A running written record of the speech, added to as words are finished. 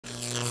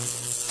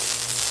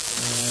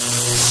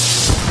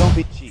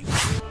Don't be cheap.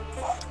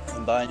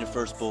 When buying your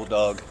first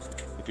bulldog,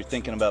 if you're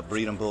thinking about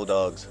breeding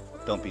bulldogs,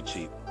 don't be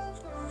cheap.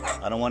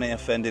 I don't want to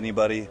offend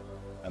anybody.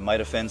 I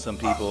might offend some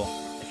people.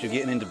 If you're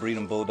getting into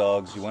breeding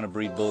bulldogs, you want to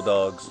breed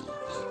bulldogs,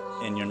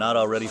 and you're not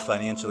already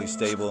financially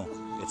stable,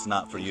 it's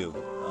not for you.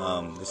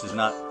 This is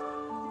not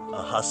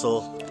a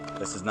hustle.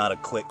 This is not a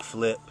quick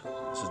flip.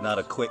 This is not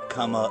a quick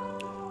come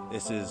up.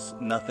 This is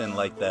nothing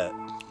like that.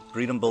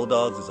 Breeding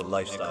bulldogs is a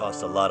lifestyle. It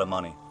costs a lot of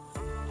money,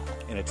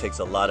 and it takes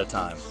a lot of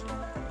time,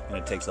 and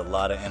it takes a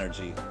lot of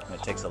energy, and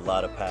it takes a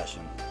lot of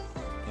passion.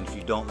 And if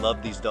you don't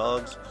love these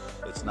dogs,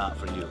 it's not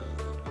for you.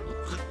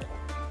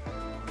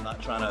 I'm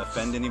not trying to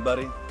offend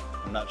anybody.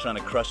 I'm not trying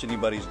to crush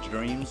anybody's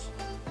dreams.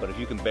 But if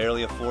you can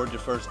barely afford your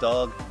first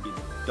dog,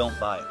 don't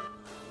buy it.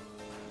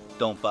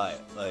 Don't buy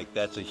it. Like,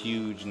 that's a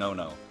huge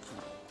no-no.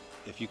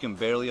 If you can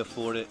barely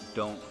afford it,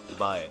 don't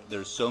buy it.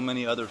 There's so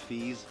many other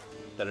fees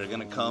that are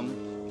gonna come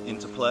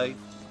into play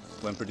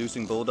when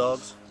producing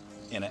bulldogs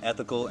in an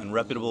ethical and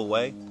reputable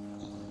way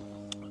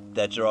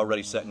that you're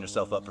already setting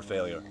yourself up for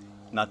failure.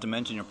 Not to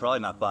mention, you're probably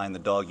not buying the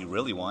dog you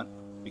really want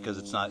because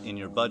it's not in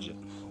your budget.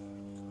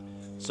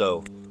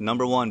 So,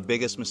 number one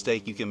biggest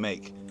mistake you can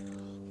make,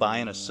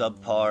 buying a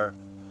subpar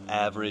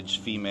average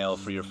female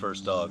for your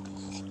first dog,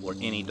 or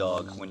any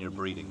dog when you're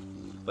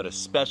breeding, but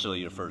especially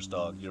your first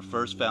dog, your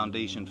first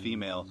foundation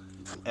female.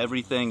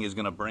 Everything is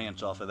going to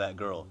branch off of that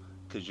girl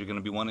because you're going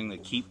to be wanting to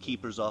keep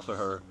keepers off of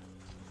her,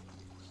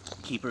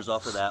 keepers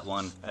off of that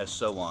one, as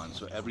so on.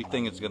 So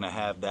everything is going to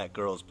have that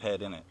girl's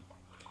pet in it.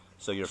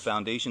 So your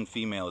foundation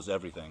female is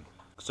everything.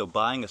 So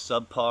buying a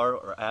subpar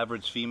or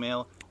average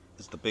female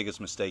is the biggest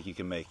mistake you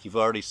can make. You've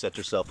already set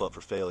yourself up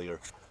for failure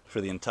for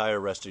the entire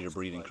rest of your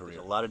breeding career.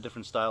 There's a lot of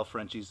different style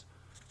Frenchies,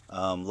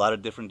 a lot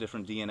of different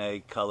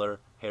DNA, color,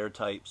 hair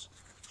types.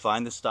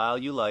 Find the style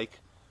you like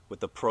with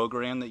the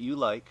program that you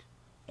like,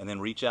 and then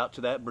reach out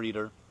to that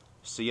breeder.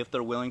 See if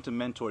they're willing to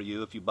mentor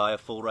you if you buy a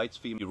full rights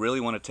female. You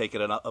really want to take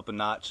it up a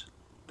notch.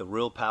 The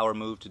real power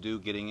move to do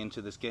getting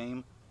into this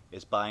game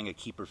is buying a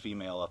keeper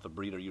female off a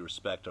breeder you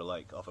respect or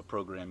like, off a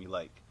program you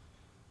like.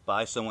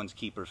 Buy someone's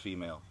keeper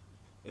female.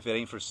 If it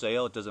ain't for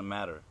sale, it doesn't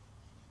matter.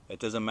 It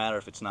doesn't matter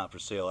if it's not for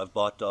sale. I've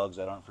bought dogs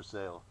that aren't for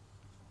sale.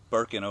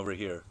 Birkin over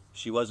here,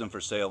 she wasn't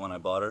for sale when I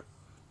bought her.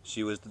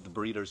 She was the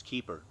breeder's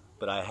keeper,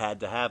 but I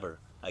had to have her.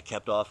 I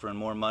kept offering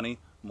more money,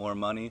 more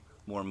money,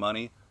 more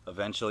money.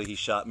 Eventually he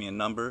shot me a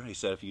number. He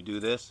said, if you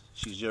do this,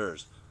 she's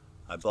yours.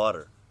 I bought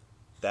her.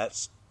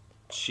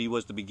 She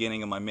was the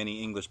beginning of my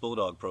mini English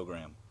Bulldog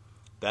program.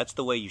 That's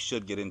the way you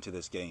should get into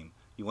this game.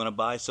 You want to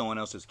buy someone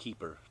else's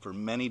keeper for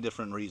many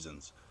different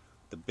reasons.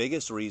 The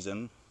biggest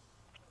reason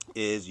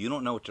is you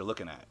don't know what you're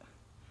looking at.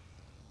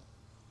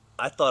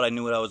 I thought I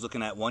knew what I was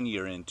looking at 1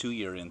 year in, 2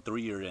 year in,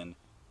 3 year in.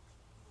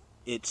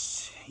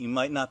 You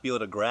might not be able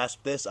to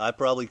grasp this. I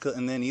probably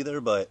couldn't then either,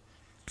 but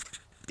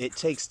it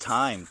takes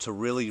time to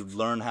really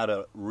learn how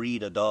to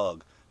read a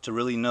dog, to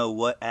really know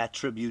what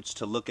attributes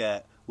to look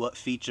at, what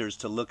features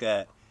to look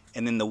at,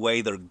 and then the way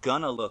they're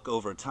gonna look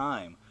over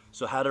time.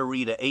 So how to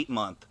read an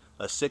 8-month,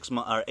 a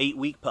 6-month, or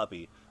 8-week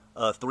puppy,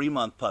 a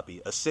 3-month puppy,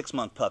 a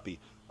 6-month puppy,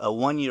 a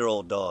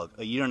 1-year-old dog,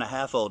 a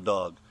 1.5-year-old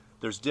dog.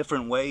 There's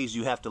different ways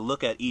you have to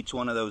look at each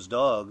one of those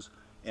dogs,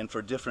 and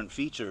for different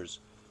features.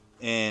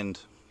 And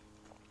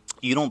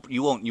you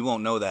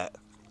won't know that.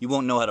 You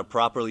won't know how to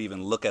properly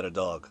even look at a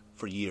dog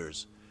for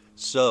years.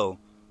 So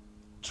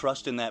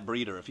trust in that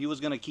breeder. If he was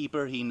going to keep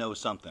her, he knows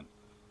something.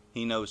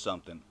 He knows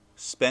something.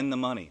 Spend the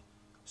money.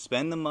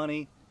 Spend the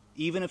money.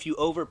 Even if you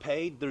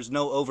overpaid, there's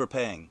no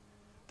overpaying.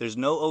 There's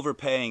no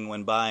overpaying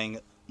when buying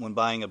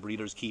a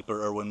breeder's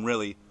keeper, or when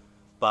really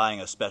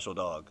buying a special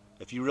dog.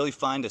 If you really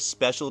find a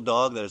special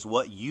dog that is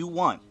what you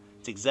want,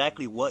 it's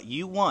exactly what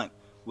you want,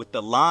 with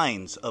the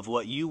lines of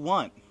what you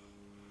want,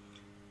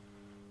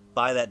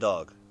 buy that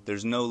dog.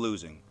 There's no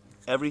losing.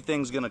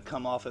 Everything's gonna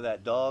come off of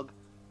that dog,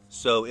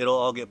 so it'll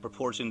all get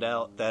proportioned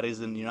out. That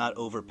isn't, you're not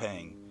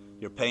overpaying.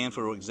 You're paying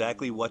for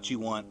exactly what you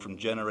want from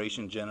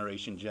generation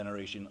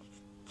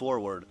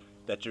forward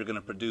that you're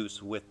gonna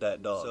produce with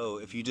that dog. So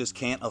if you just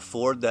can't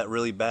afford that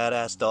really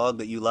badass dog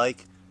that you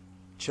like,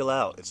 chill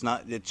out. It's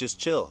just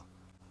chill.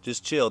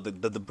 Just chill.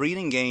 The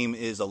breeding game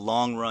is a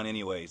long run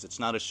anyways. It's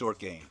not a short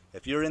game.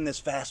 If you're in this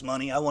fast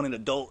money, I want an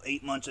adult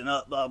 8 months and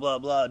up, blah, blah,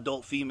 blah,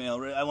 adult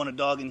female, I want a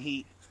dog in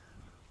heat.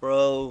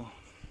 Bro.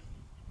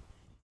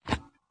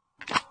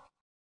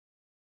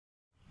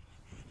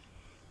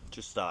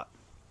 Just stop.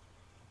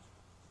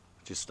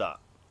 Just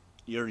stop.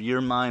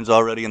 Your mind's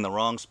already in the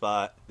wrong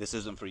spot. This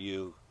isn't for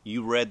you.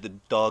 You read the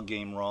dog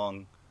game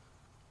wrong.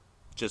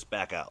 Just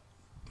back out.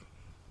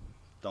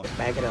 Don't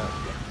back it up.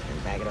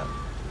 Just back it up.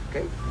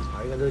 Okay.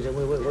 All you're gonna do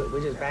is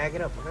we just back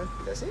it up, okay?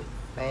 That's it.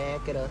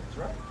 Back it up. That's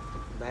right.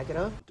 Back it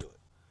up. do it.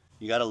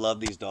 You gotta love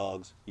these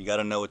dogs. You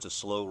gotta know it's a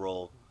slow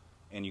roll,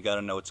 and you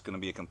gotta know it's gonna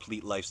be a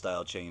complete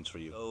lifestyle change for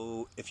you.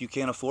 So if you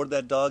can't afford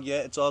that dog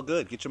yet, it's all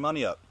good. Get your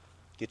money up.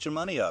 Get your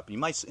money up. You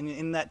might,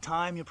 in that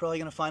time, you're probably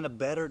gonna find a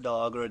better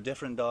dog or a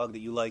different dog that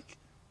you like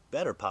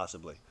better,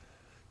 possibly.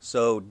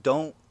 So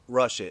don't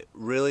rush it.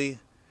 Really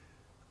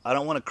I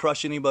don't want to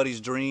crush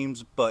anybody's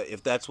dreams, but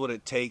if that's what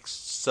it takes,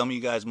 some of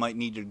you guys might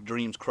need your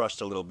dreams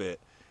crushed a little bit.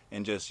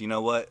 And just, you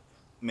know what?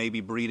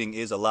 Maybe breeding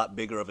is a lot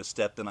bigger of a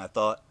step than I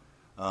thought.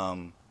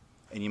 And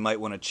you might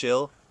want to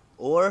chill.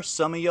 Or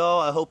some of y'all,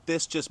 I hope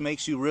this just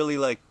makes you really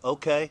like,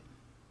 okay,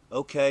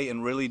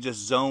 and really just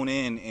zone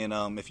in.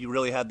 And if you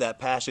really have that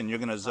passion, you're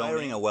going to zone in.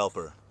 Hiring a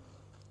whelper.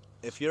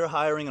 If you're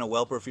hiring a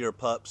whelper for your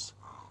pups,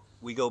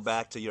 we go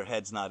back to your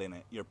head's not in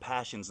it. Your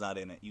passion's not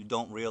in it. You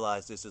don't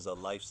realize this is a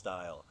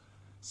lifestyle.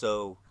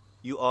 So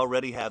you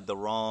already have the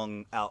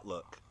wrong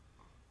outlook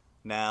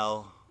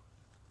now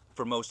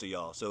for most of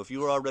y'all. So if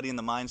you were already in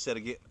the mindset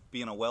of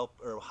being a whelp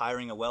or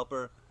hiring a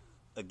whelper,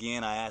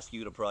 again, I ask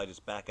you to probably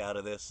just back out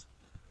of this.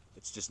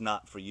 It's just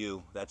not for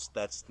you. That's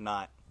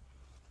not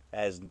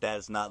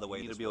the way.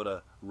 You need to be able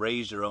to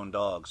raise your own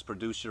dogs,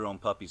 produce your own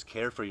puppies,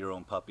 care for your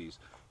own puppies.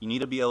 You need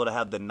to be able to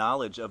have the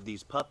knowledge of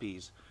these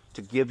puppies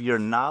to give your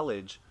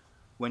knowledge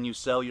when you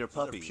sell your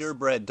puppies. They're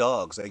purebred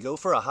dogs. They go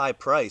for a high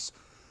price,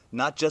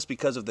 not just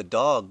because of the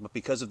dog, but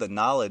because of the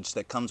knowledge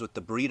that comes with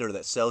the breeder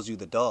that sells you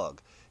the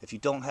dog. If you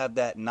don't have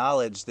that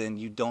knowledge, then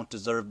you don't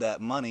deserve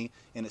that money,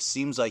 and it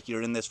seems like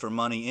you're in this for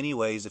money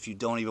anyways if you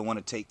don't even want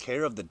to take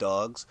care of the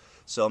dogs.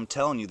 So I'm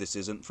telling you, this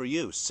isn't for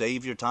you.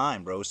 Save your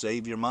time, bro.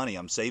 Save your money.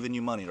 I'm saving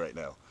you money right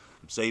now.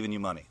 I'm saving you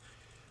money.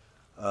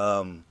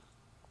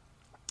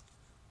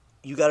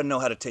 You got to know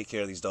how to take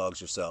care of these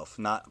dogs yourself,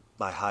 not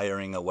by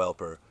hiring a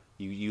whelper.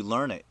 You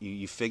learn it.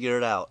 You figure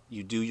it out.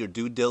 You do your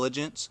due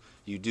diligence.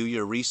 You do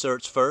your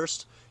research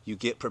first. You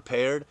get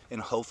prepared,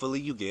 and hopefully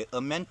you get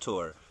a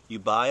mentor. You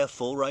buy a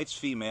full rights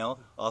female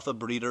off a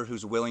breeder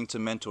who's willing to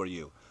mentor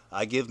you.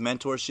 I give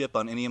mentorship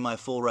on any of my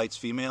full rights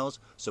females,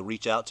 so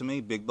reach out to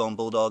me,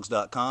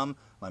 bigbonebulldogs.com.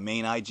 My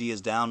main IG is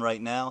down right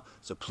now,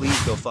 so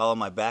please go follow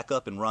my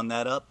backup and run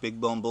that up,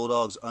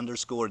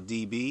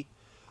 bigbonebulldogs_DB.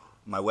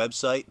 My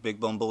website,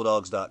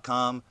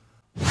 bigbonebulldogs.com.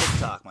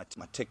 TikTok, my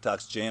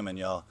TikTok's jamming,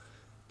 y'all.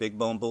 Big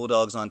Bone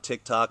Bulldogs on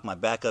TikTok, my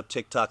backup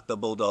TikTok, The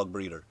Bulldog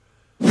Breeder.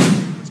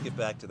 Let's get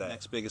back to that.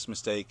 Next biggest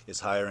mistake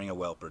is hiring a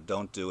whelper.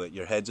 Don't do it.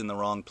 Your head's in the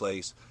wrong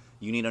place.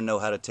 You need to know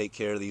how to take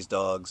care of these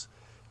dogs.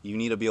 You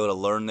need to be able to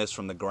learn this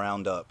from the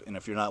ground up. And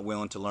if you're not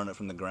willing to learn it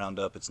from the ground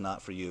up, it's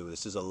not for you.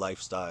 This is a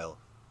lifestyle.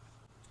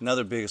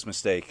 Another biggest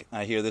mistake.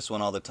 I hear this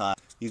one all the time.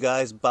 You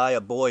guys buy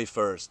a boy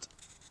first.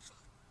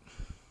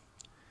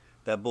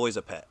 That boy's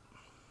a pet.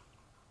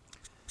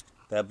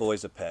 That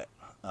boy's a pet.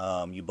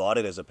 You bought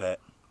it as a pet,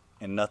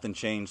 and nothing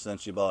changed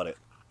since you bought it.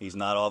 He's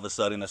not all of a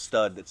sudden a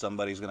stud that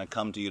somebody's going to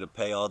come to you to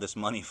pay all this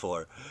money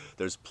for.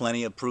 There's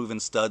plenty of proven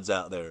studs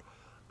out there.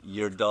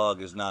 Your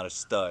dog is not a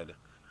stud.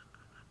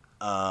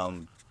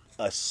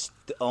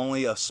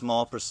 Only a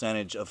small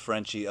percentage of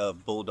Frenchie,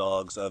 of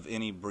bulldogs, of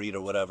any breed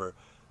or whatever,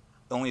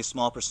 only a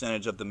small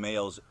percentage of the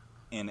males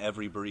in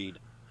every breed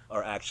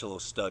are actual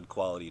stud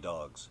quality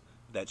dogs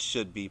that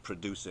should be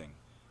producing.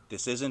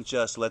 This isn't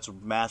just let's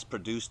mass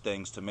produce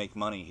things to make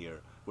money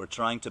here. We're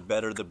trying to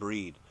better the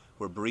breed.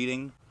 We're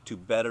breeding to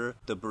better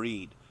the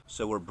breed.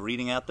 So we're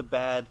breeding out the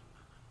bad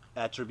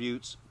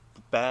attributes,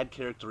 bad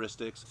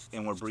characteristics,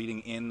 and we're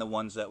breeding in the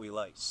ones that we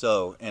like.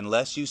 So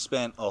unless you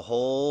spent a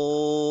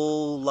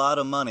whole lot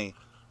of money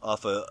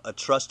off a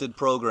trusted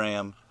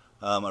program,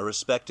 a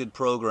respected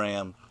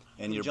program,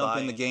 and you're jump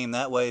in the game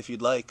that way if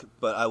you'd like,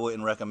 but I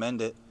wouldn't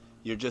recommend it.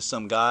 You're just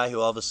some guy who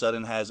all of a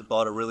sudden has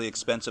bought a really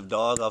expensive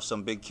dog off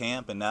some big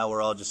camp, and now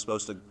we're all just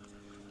supposed to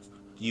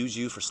use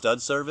you for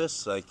stud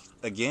service. Like,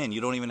 again, you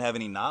don't even have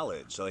any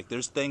knowledge. Like,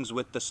 there's things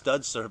with the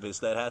stud service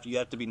that you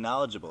have to be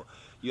knowledgeable.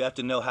 You have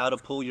to know how to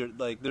pull your,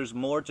 like, there's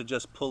more to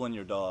just pulling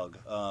your dog.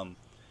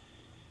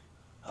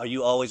 Are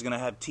you always going to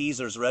have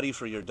teasers ready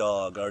for your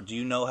dog, or do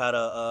you know how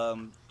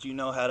to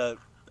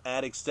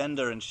add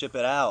extender and ship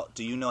it out?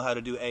 Do you know how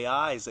to do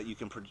AIs that you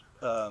can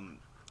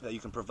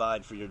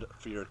provide for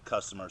your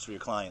customers, for your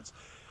clients?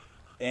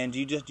 And do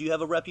you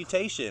have a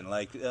reputation?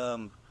 Like,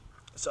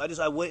 so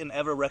I wouldn't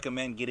ever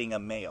recommend getting a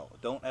male.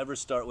 Don't ever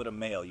start with a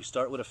male. You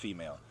start with a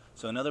female.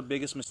 So another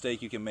biggest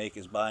mistake you can make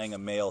is buying a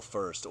male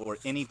first, or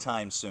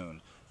anytime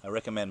soon. I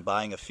recommend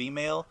buying a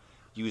female.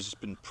 Use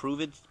been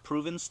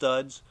proven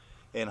studs,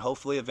 and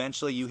hopefully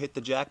eventually you hit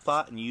the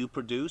jackpot and you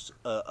produce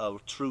a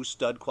true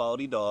stud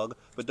quality dog.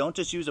 But don't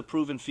just use a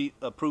proven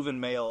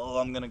male. Oh,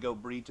 I'm gonna go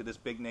breed to this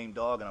big name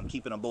dog and I'm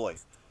keeping a boy.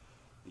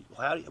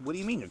 What do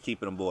you mean you're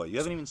keeping a boy? You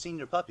haven't even seen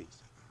your puppies.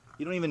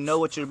 You don't even know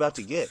what you're about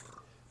to get.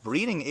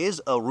 Breeding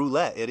is a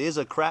roulette. It is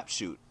a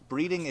crapshoot.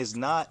 Breeding is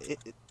not.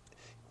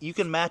 You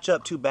can match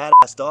up two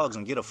badass dogs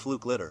and get a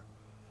fluke litter.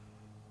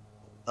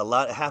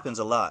 It happens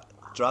a lot.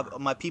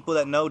 My people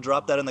that know,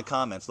 drop that in the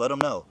comments. Let them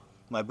know.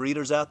 My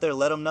breeders out there,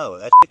 let them know.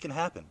 That shit can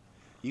happen.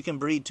 You can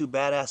breed two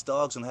badass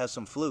dogs and have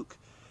some fluke.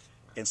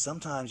 And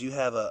sometimes you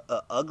have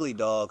a ugly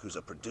dog who's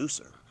a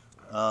producer.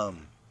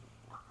 And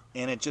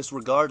it just,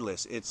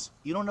 regardless,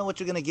 you don't know what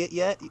you're going to get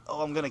yet.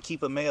 Oh, I'm going to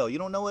keep a male. You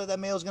don't know what that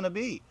male's going to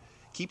be.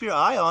 Keep your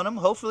eye on him.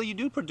 Hopefully you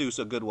do produce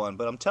a good one.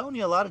 But I'm telling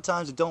you, a lot of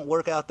times it don't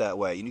work out that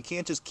way. And you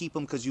can't just keep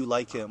him because you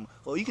like him.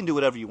 Well, you can do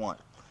whatever you want.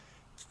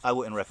 I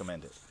wouldn't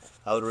recommend it.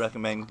 I would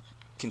recommend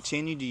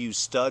continue to use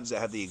studs that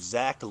have the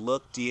exact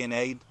look,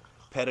 DNA,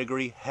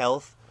 pedigree,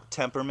 health,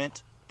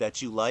 temperament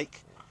that you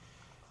like,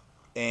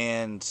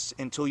 and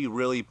until you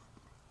really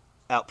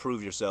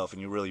outprove yourself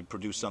and you really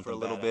produce something for a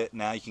little bit.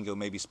 Now you can go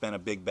maybe spend a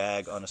big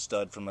bag on a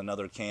stud from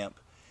another camp,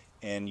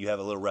 and you have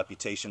a little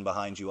reputation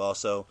behind you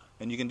also,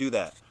 and you can do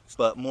that.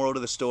 But moral to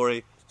the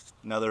story,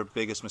 another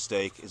biggest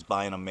mistake is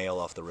buying a male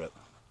off the rip.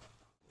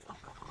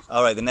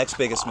 All right, the next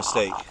biggest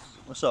mistake.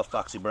 What's up,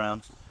 Foxy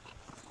Brown?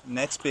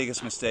 Next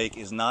biggest mistake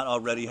is not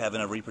already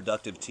having a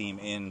reproductive team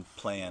in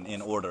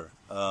order.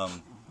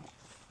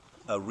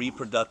 A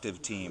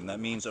reproductive team. That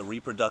means a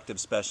reproductive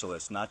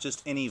specialist, not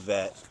just any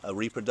vet, a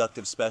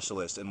reproductive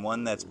specialist, and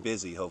one that's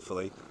busy,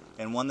 hopefully,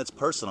 and one that's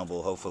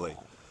personable, hopefully.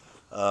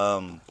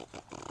 I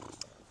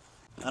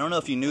don't know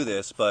if you knew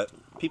this, but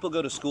people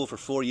go to school for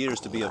 4 years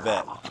to be a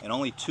vet, and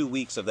only 2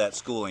 weeks of that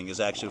schooling is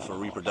actually for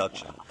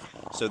reproduction.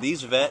 So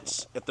these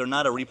vets, if they're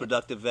not a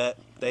reproductive vet,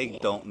 they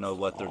don't know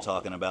what they're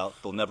talking about.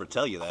 They'll never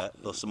tell you that.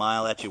 They'll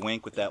smile at you,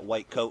 wink with that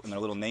white coat and their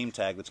little name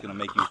tag that's going to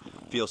make you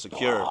feel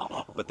secure,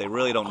 but they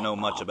really don't know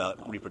much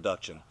about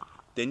reproduction.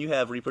 Then you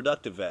have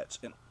reproductive vets,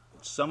 and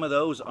some of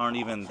those aren't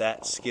even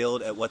that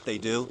skilled at what they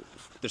do.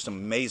 There's some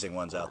amazing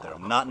ones out there.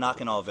 I'm not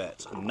knocking all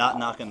vets. I'm not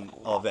knocking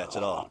all vets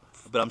at all.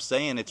 But I'm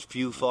saying it's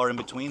few far in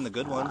between the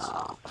good ones.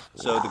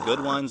 So the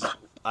good ones,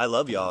 I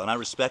love y'all and I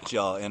respect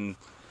y'all, and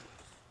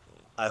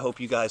I hope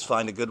you guys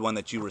find a good one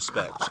that you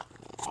respect.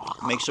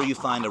 Make sure you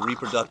find a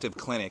reproductive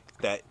clinic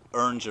that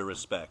earns your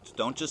respect.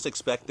 Don't just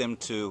expect them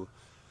to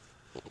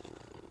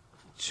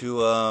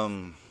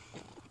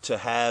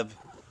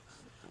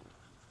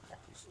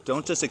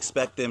don't just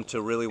expect them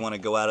to really want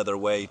to go out of their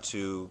way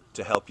to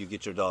help you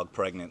get your dog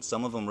pregnant.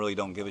 Some of them really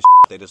don't give a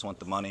shit. They just want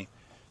the money.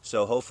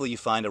 So hopefully you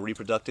find a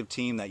reproductive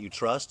team that you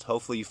trust.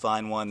 Hopefully you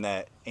find one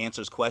that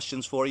answers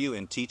questions for you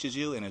and teaches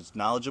you and is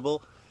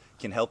knowledgeable,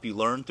 can help you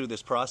learn through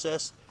this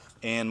process,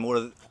 and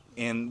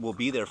will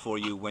be there for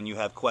you when you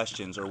have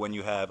questions or when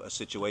you have a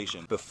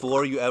situation.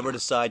 Before you ever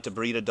decide to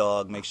breed a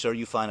dog, make sure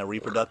you find a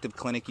reproductive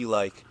clinic you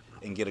like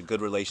and get a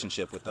good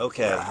relationship with them.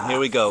 Okay, here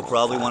we go.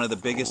 Probably one of the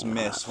biggest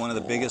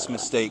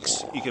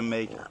mistakes you can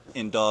make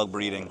in dog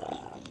breeding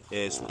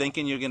is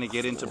thinking you're going to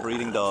get into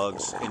breeding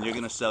dogs and you're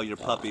going to sell your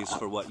puppies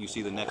for what you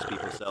see the next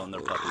people selling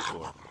their puppies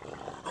for.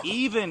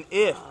 Even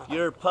if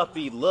your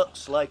puppy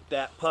looks like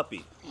that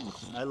puppy.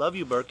 I love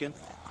you, Birkin.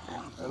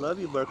 I love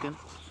you, Birkin.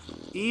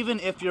 Even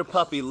if your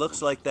puppy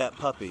looks like that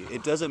puppy,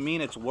 it doesn't mean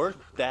it's worth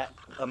that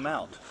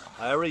amount.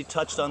 I already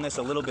touched on this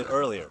a little bit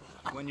earlier.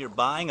 When you're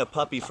buying a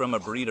puppy from a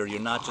breeder, you're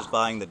not just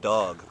buying the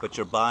dog, but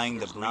you're buying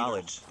the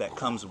knowledge that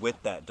comes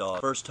with that dog.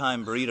 First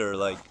time breeder,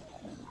 like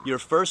your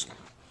first,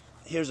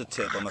 here's a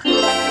tip I'm gonna throw in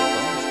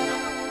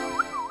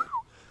here.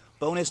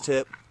 Bonus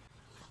tip.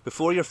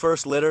 Before your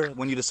first litter,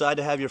 when you decide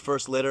to have your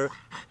first litter,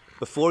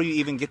 before you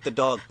even get the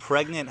dog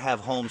pregnant,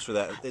 have homes for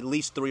that. At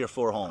least 3 or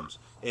 4 homes.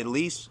 At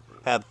least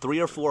have 3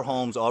 or 4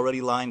 homes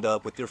already lined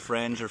up with your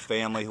friends, your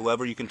family,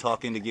 whoever you can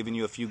talk into giving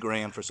you a few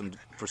grand for some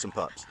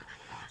pups.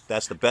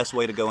 That's the best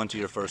way to go into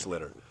your first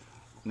litter.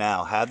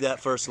 Now, have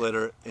that first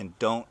litter and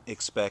don't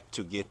expect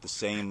to get the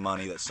same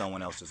money that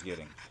someone else is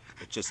getting.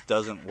 It just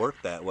doesn't work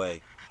that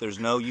way.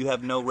 You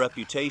have no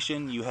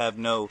reputation, you have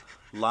no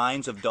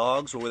lines of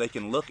dogs where they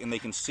can look and they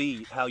can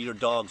see how your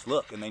dogs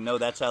look, and they know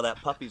that's how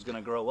that puppy's going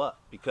to grow up,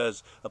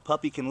 because a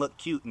puppy can look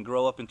cute and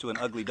grow up into an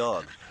ugly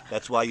dog.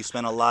 That's why you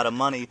spend a lot of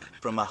money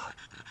from a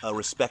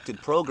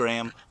respected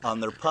program on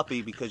their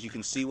puppy, because you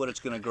can see what it's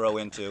going to grow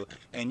into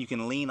and you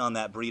can lean on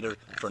that breeder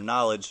for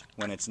knowledge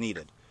when it's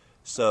needed.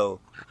 So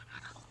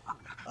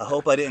I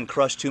hope I didn't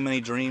crush too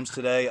many dreams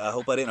today. I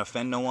hope I didn't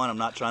offend no one. I'm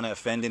not trying to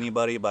offend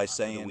anybody by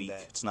saying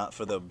that it's not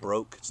for the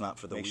broke, it's not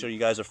for the weak. Make sure you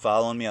guys are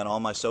following me on all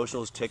my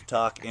socials,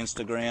 TikTok,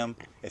 Instagram.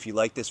 If you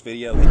like this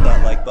video, hit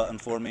that like button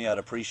for me. I'd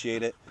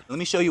appreciate it. Let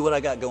me show you what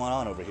I got going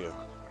on over here.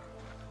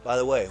 By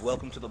the way,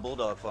 welcome to the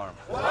Bulldog farm.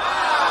 Wow!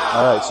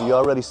 All right, so you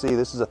already see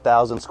this is a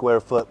 1,000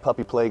 square foot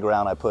puppy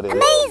playground I put in.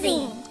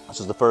 Amazing! This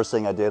is the first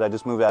thing I did. I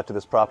just moved out to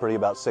this property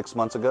about 6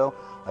 months ago.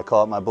 I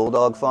call it my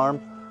Bulldog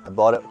farm. I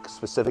bought it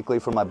specifically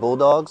for my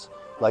Bulldogs.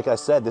 Like I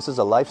said, this is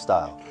a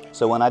lifestyle.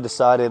 So when I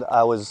decided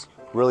I was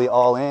really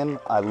all in,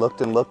 I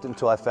looked and looked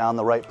until I found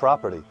the right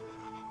property,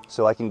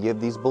 so I can give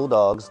these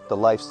Bulldogs the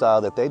lifestyle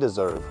that they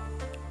deserve.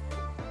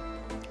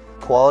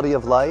 Quality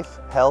of life,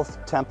 health,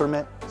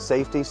 temperament,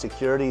 safety,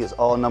 security is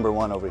all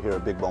 #1 over here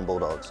at Big Bone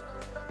Bulldogs.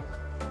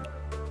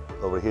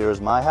 Over here is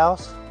my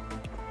house.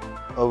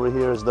 Over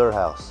here is their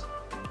house.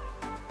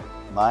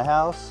 My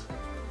house,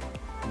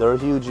 their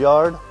huge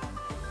yard,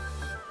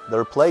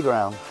 their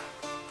playground,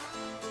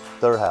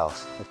 their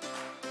house.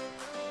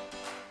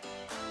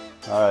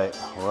 All right,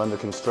 we're under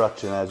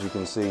construction, as you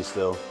can see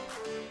still.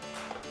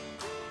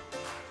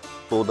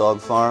 Bulldog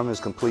farm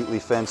is completely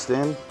fenced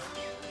in.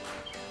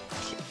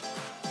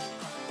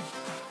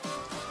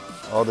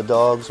 All the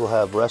dogs will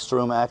have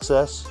restroom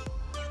access.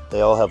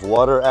 They all have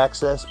water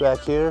access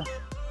back here.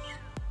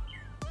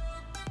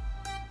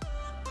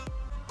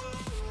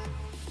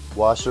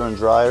 Washer and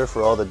dryer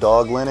for all the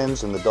dog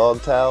linens and the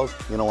dog towels.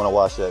 You don't want to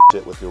wash that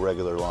shit with your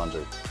regular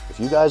laundry. If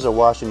you guys are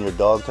washing your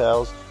dog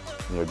towels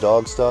and your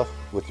dog stuff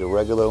with your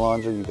regular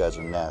laundry, you guys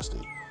are nasty.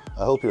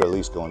 I hope you're at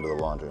least going to the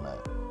laundromat.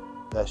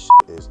 That shit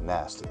is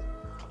nasty.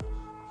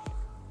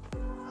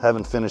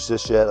 Haven't finished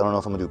this yet. I don't know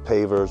if I'm gonna do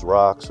pavers,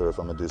 rocks, or if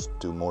I'm gonna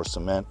do more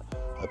cement.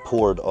 I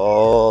poured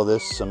all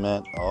this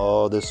cement,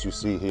 all this you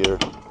see here.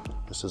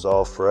 This is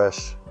all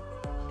fresh.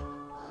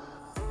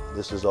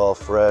 This is all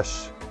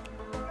fresh.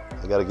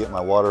 I gotta get my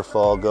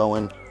waterfall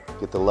going,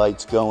 get the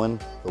lights going.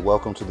 But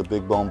welcome to the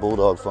Big Bone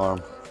Bulldog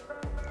Farm.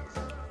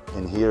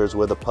 And here's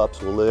where the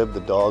pups will live, the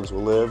dogs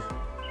will live.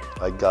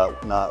 I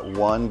got not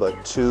one,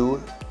 but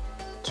two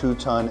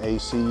 2-ton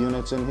AC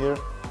units in here.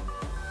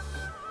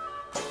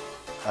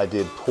 I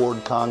did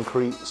poured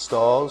concrete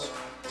stalls,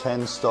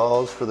 10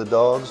 stalls for the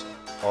dogs,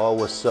 all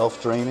with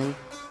self-draining.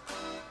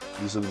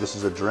 This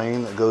is a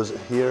drain that goes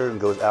here and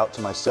goes out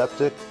to my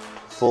septic.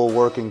 Full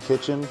working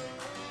kitchen.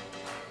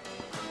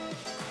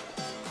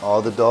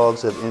 All the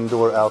dogs have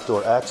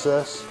indoor-outdoor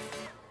access.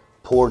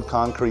 Poured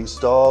concrete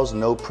stalls,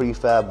 no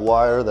prefab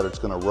wire that it's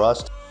gonna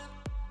rust.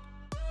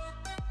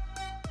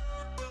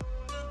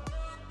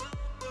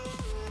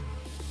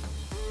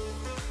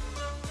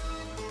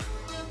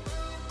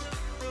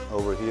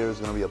 Over here is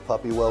gonna be a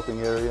puppy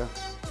whelping area.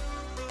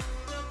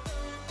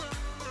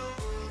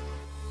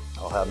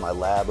 I'll have my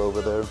lab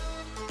over there.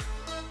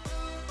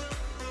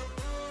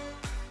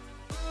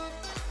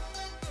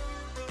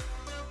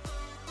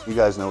 You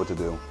guys know what to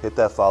do. Hit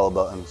that follow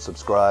button,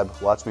 subscribe,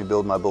 watch me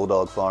build my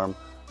Bulldog farm.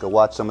 Go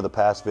watch some of the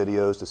past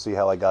videos to see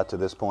how I got to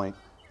this point,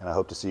 and I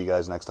hope to see you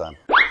guys next time.